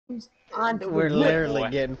We're literally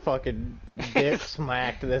getting fucking dick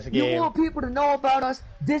smacked this game. You want people to know about us?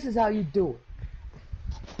 This is how you do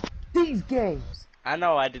it. These games. I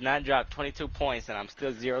know I did not drop 22 points and I'm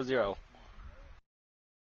still 0-0.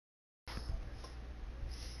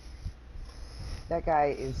 That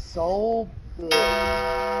guy is so big.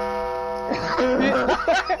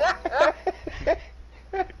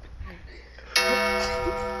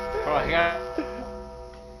 Oh, I got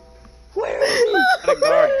Where is he? to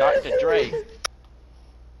guard Dr. Dre.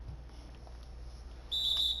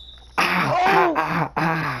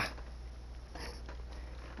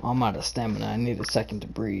 I'm out of stamina. I need a second to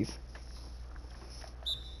breathe.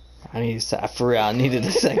 For real, I needed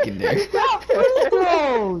a second there. Stop free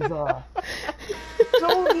throws!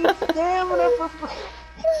 Don't need stamina for free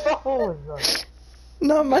throws.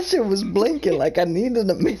 No, my shit was blinking like I needed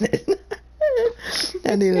a minute.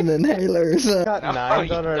 I need an inhaler or something. Got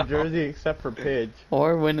nines on our jersey except for Pidge.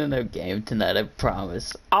 Or winning a game tonight, I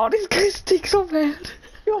promise. Oh, these guys stink so bad.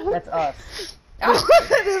 That's us. Oh,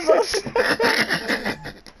 that is us.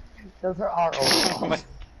 Those are our own. Oh my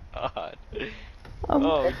god.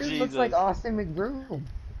 Oh, That dude Jesus. looks like Austin McBroom.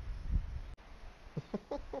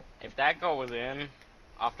 If that goes in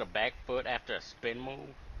off the back foot after a spin move.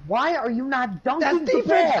 Why are you not dunking That's the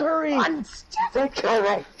defense, ball? Curry. On Stephen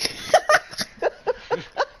Curry.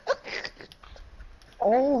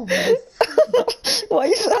 Oh my. Why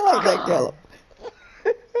you sound like that, Caleb?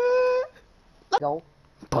 Go.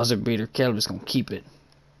 Buzzer beater, Caleb is gonna keep it.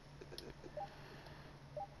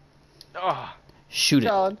 Oh. Shoot it.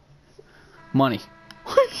 John. Money.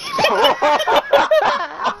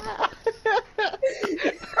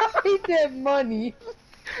 He did money.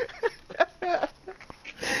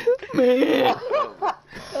 Man.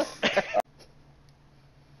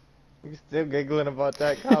 You still giggling about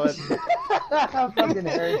that, Colin? I'm fucking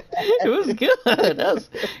hurt. It was good. That was,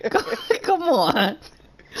 come on.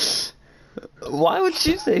 Why would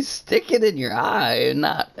you say stick it in your eye and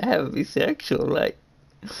not have it be sexual? Like,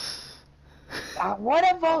 What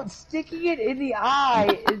about sticking it in the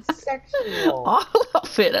eye? It's sexual. all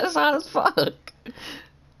of it. That's hot as fuck.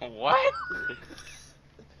 What?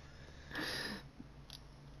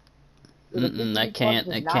 I can't.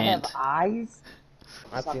 I Does not can't. have eyes?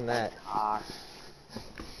 I've seen that.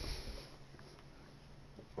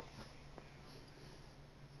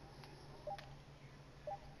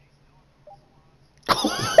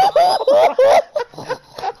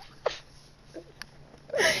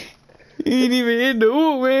 He ain't even hit the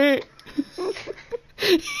hoop, man.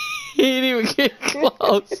 He ain't even get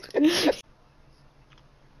close.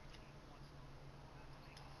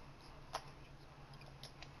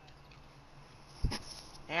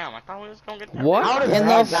 Damn, I thought we was gonna get that. What How does in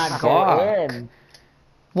that the not go fuck? in?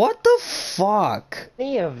 What the fuck?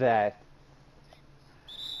 Any of that.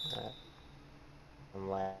 I'm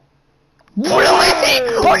like,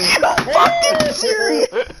 Really? Are you fucking serious?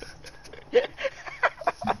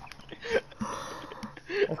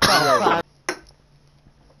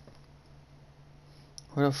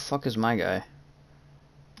 Where the fuck is my guy?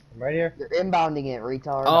 I'm right here. You're inbounding it,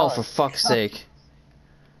 retard. Oh, for fuck's sake.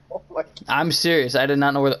 Oh my I'm serious. I did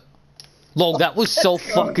not know where the... Lol, that was so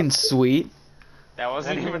fucking sweet. That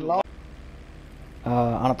wasn't even low.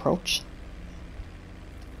 On approach.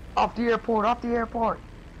 Off the airport, off the airport.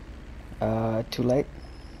 Too late.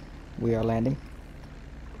 We are landing.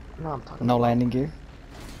 No, I'm talking No landing gear.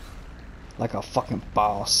 Like a fucking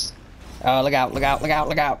boss. Look out, look out, look out,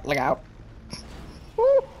 look out, look out.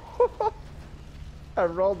 I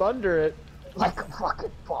rolled under it. like a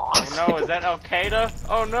fucking boss. Oh no, is that Al Qaeda?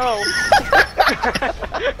 Oh no!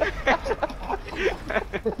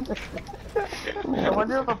 I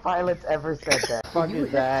wonder if a pilot's ever said that. Fuck Did you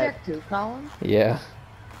is that? check too, Colin? Yeah.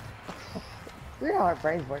 Weird how our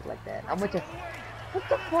brains work like that. I'm with you. What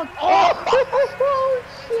the fuck? Oh,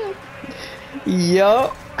 shit.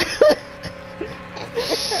 Yup.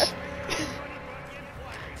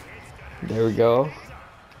 There we go.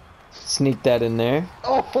 Sneak that in there.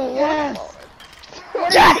 Oh, yes.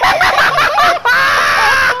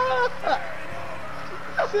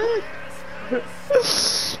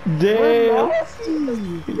 Damn.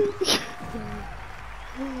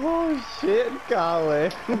 Oh shit,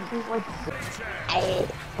 Colin. Hey,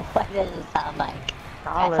 what does it sound like?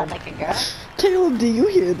 I Colin, sound like a girl? Caleb, do you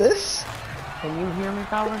hear this? can you hear me,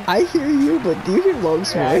 Colin? I hear you, but do you hear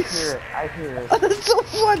Logan's Yeah, I voice? hear it. I hear it. That's so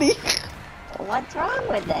funny. What's wrong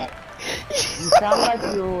with it? You sound like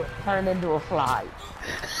you turned into a fly.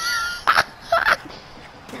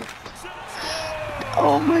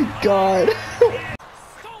 Oh my god.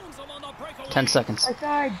 10 seconds. I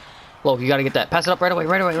died. Logan, you gotta get that. Pass it up right away,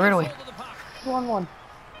 right away, right away. 1-1.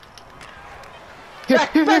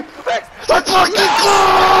 Let's fucking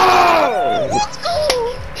go! Let's go!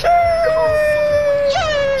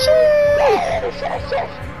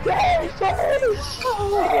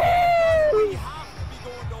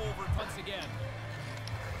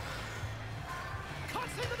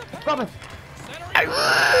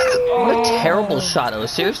 What a terrible shot. It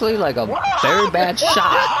was seriously like a very bad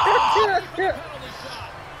shot.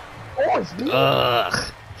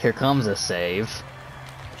 Ugh. Here comes a save.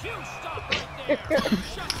 What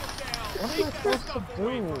am I supposed to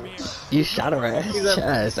do? You shot her ass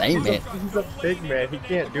chest, ain't it? He's a big man. He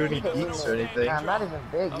can't do any beats or anything. Nah, I'm not even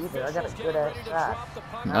big either. I got a good ass shot.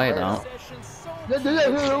 No, you don't.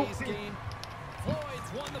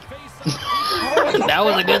 That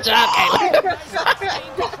was a good shot, Caleb.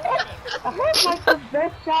 I had like the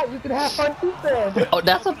best shot you could have on defense. Oh,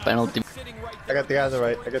 that's a penalty. I got the guy on the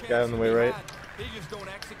right. I got the guy on the way right.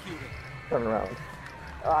 Turn around.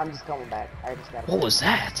 Oh, I'm just coming back. I just got. What was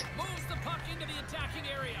that?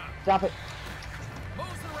 Drop it.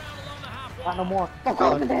 Not no more. Fuck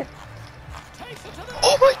off with that.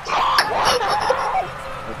 Oh my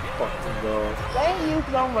Let's fucking go. Thank you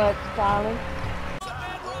so much, Colin.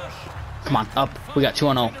 Come on, up. We got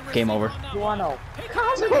 2-0. Game over. 2-0.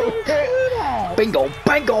 Colin, Bingo,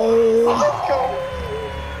 bingo!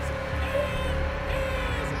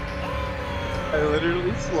 I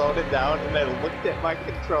literally slowed it down and I looked at my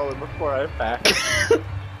controller before I passed.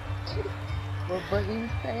 what button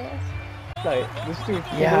fast? Like, this dude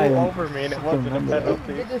flew Yeah, over me and it wasn't a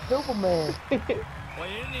penalty. Get the Superman.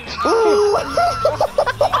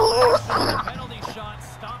 Penalty shot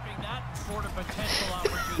stopping that sort of potential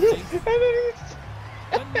opportunity.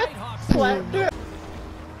 And then The Nighthawks slapped it.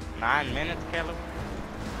 9 minutes, Caleb?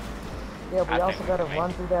 Yeah, we I also think gotta we can run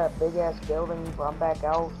make through that big ass building, run back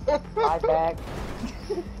out, fly back.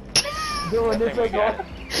 Doing this think we got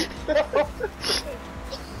again.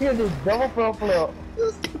 Here's this double front flip.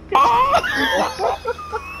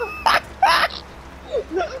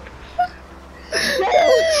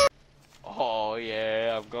 Oh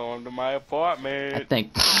yeah, I'm going to my apartment. I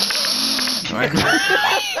think.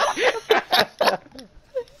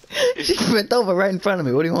 She bent over right in front of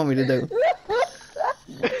me. What do you want me to do?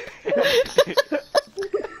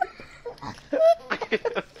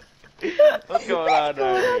 What's going on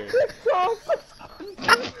down here?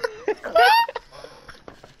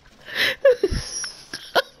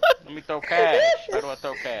 Let me throw cash. How do I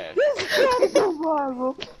throw cash?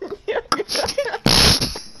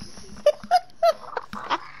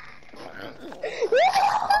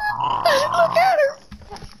 Look at her.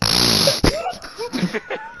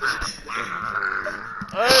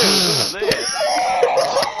 Hey, what's this?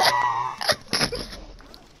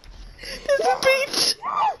 It's a beach.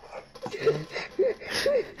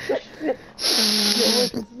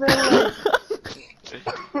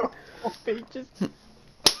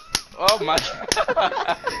 Oh my.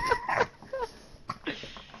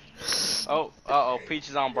 Oh, uh-oh, Peach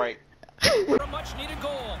is on break. For a much needed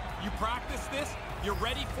goal. You practice this, you're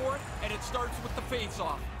ready for it, and it starts with the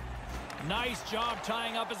face-off. Nice job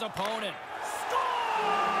tying up his opponent. Scores!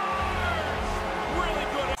 Really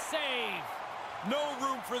good save. No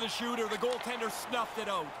room for the shooter. The goaltender snuffed it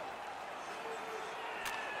out.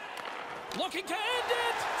 Looking to end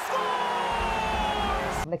it.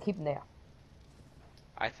 Scores! I'm gonna keep him there.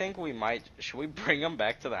 I think we might. Should we bring him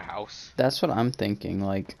back to the house? That's what I'm thinking.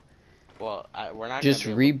 Like, Well, we're not. just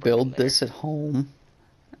gonna be able to bring him rebuild this at home.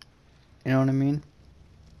 You know what I mean?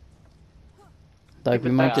 Like,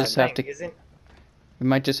 we might just have to. We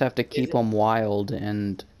might just have to keep him wild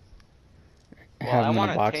and Well, have I him in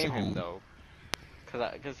want a to box tame at him home. though,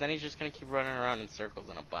 cause then he's just gonna keep running around in circles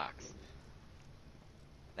in a box.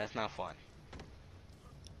 That's not fun.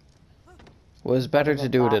 Well, it's better to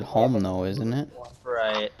do it at home though, isn't it?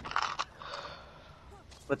 Right.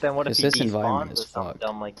 But then what if 'Cause he this environment despawns is or something fucked.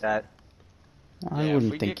 dumb like that? I Yeah, wouldn't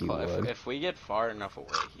if we think get you would. If we get far enough away,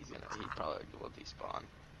 he probably will despawn.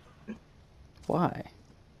 Why?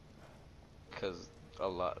 Cause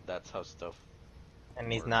that's how stuff.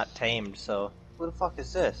 And he's not tamed, so... Who the fuck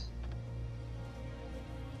is this?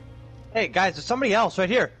 Hey guys, there's somebody else right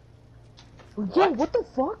here! Yo, what the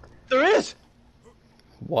fuck? There is!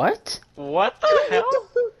 What? What the hell?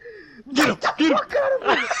 Get him! Get him!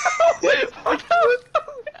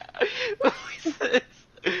 What is this?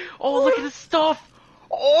 Oh, look at his stuff!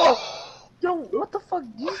 Oh! Yo, what the fuck?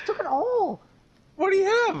 You just took it all! What do you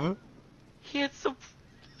have? He had some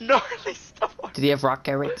gnarly stuff on. Did he have rock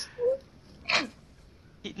carrots?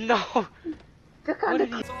 No. What did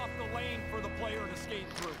he? It's off the lane for the player to skate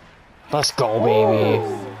through. Let's go, baby.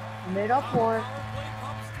 Made up for it. Play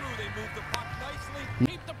comes through. They move the puck nicely.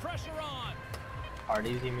 Keep the pressure on.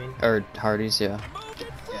 Hardee's, you mean? Or Hardee's, yeah.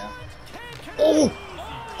 Yeah. Oh!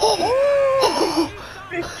 Oh!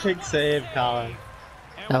 Big save, Colin.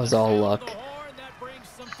 That was all luck.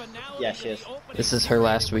 Yeah, she is. This is her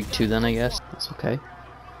last week too then, I guess. It's okay.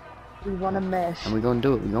 We want to mesh. And we're gonna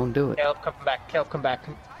do it, we're gonna do it. Caleb, come back. Caleb, come back.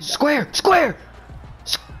 Square! Square!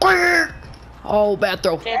 Square! Oh, bad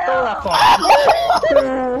throw. Can't throw that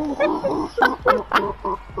far.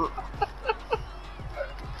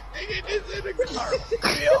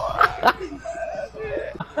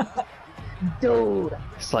 Dude,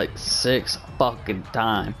 It's like 6 fucking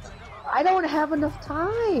times. I don't have enough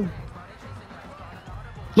time.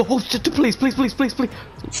 No, oh, shit, please, please, please, please, please.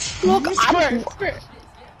 Look, I'm...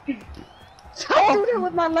 I do that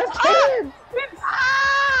with my left hand.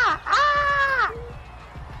 Ah! Ah!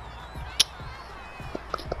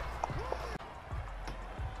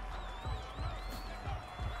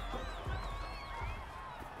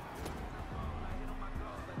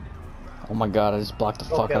 Oh my god, I just blocked the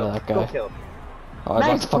fuck out of that Go guy. Caleb. Oh, I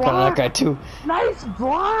blocked the fuck out of that guy too. Nice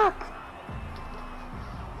block.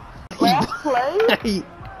 Last play?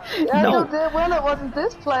 Yeah, No. you did well. It wasn't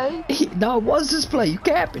this play. No, it was this play, you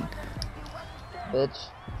capping. Bitch.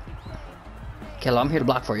 Caleb, I'm here to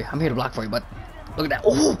block for you. I'm here to block for you, but look at that.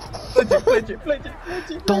 Oh!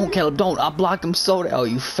 Don't, Caleb, don't. I blocked him so that. Oh,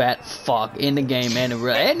 you fat fuck. In the game, and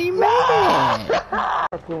any man.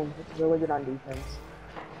 Boom. It's really good on defense.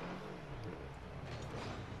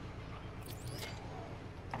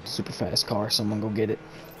 Super fast car. Someone go get it.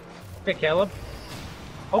 Okay, Caleb.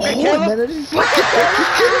 Okay, Oh, Caleb.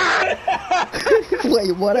 man,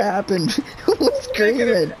 wait, what happened? Who was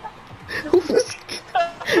screaming? Who was...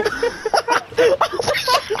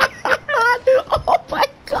 Oh my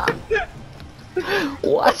god!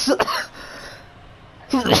 What?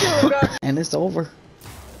 And it's over.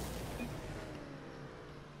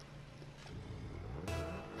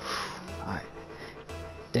 Alright.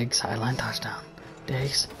 Dig sideline touchdown.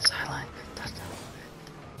 Diggs sideline touchdown.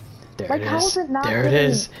 There Like, it how is. is it not There it hitting?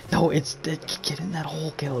 is. No, it's get in that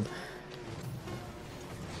hole, Caleb.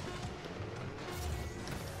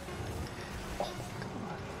 Oh my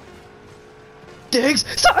god. Diggs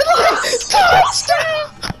sideline touchdown.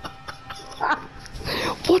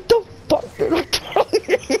 What the fuck did I tell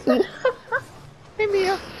you? Hey,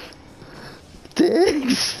 Mia.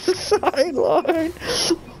 Diggs sideline.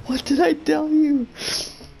 What did I tell you?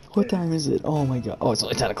 What time is it? Oh my god. Oh, it's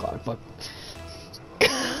only 10 o'clock. Fuck.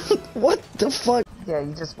 What the fuck? Yeah,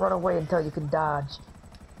 you just run away until you can dodge.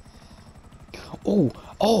 Oh,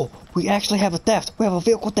 oh, we actually have a theft. We have a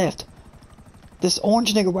vehicle theft. This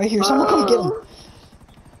orange nigga right here. Someone come get him.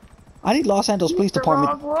 I need Los Angeles Police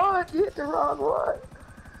Department. You hit the wrong one.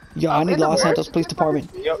 Yeah, I need in the Los where? Angeles Police Department.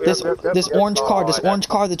 Yep, This yep, yep, this yep. orange car, this Oh, orange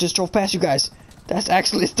car that just drove past you guys. That's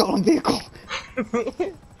actually a stolen vehicle.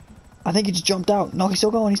 I think he just jumped out. No, he's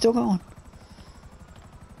still going. He's still going.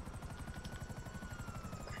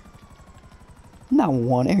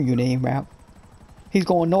 911, air unit ain't route. He's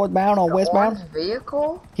going northbound on westbound. Orange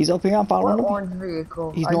vehicle? He's up here. I'm following What him. orange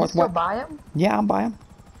vehicle? He's Are you still northwest. by him? Yeah, I'm by him.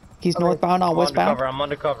 He's Okay. northbound on I'm westbound. undercover. I'm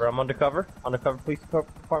undercover. I'm undercover. Undercover police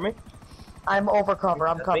department. I'm over cover.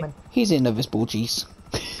 I'm coming. He's in the Vespucci's.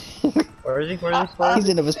 Where is he? Where is he? Where is He's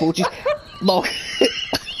he? in the Vespucci's. Look.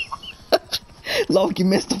 Look, you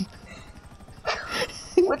missed him.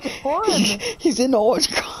 Which one? He's in the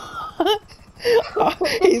orange car.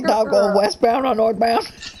 He's now going westbound or northbound.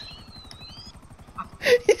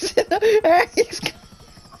 He's in the. He's going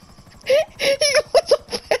so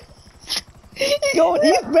fast. He's going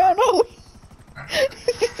eastbound. Oh.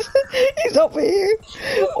 He's over here.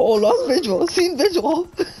 Oh, lost visual. Seen visual.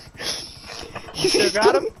 Still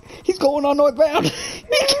got him? He's going on northbound.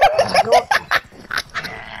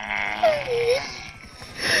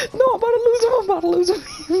 No, I'm about to lose him. I'm about to lose him.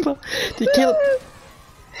 They kill him.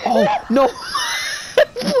 Oh, no.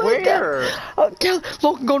 Where? Kill.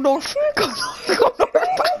 Logan, go north. Go north. Go north.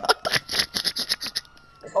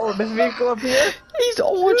 Oh, this vehicle up here? He's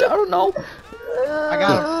orange. I don't know. I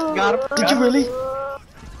got him. Got him. Did you really?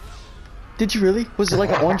 Did you really? Was it like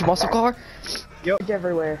an orange muscle car? It's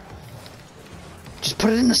everywhere. Just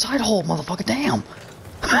put it in the side hole, motherfucker. Damn.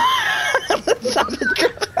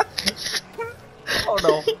 Oh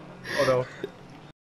no. Oh no.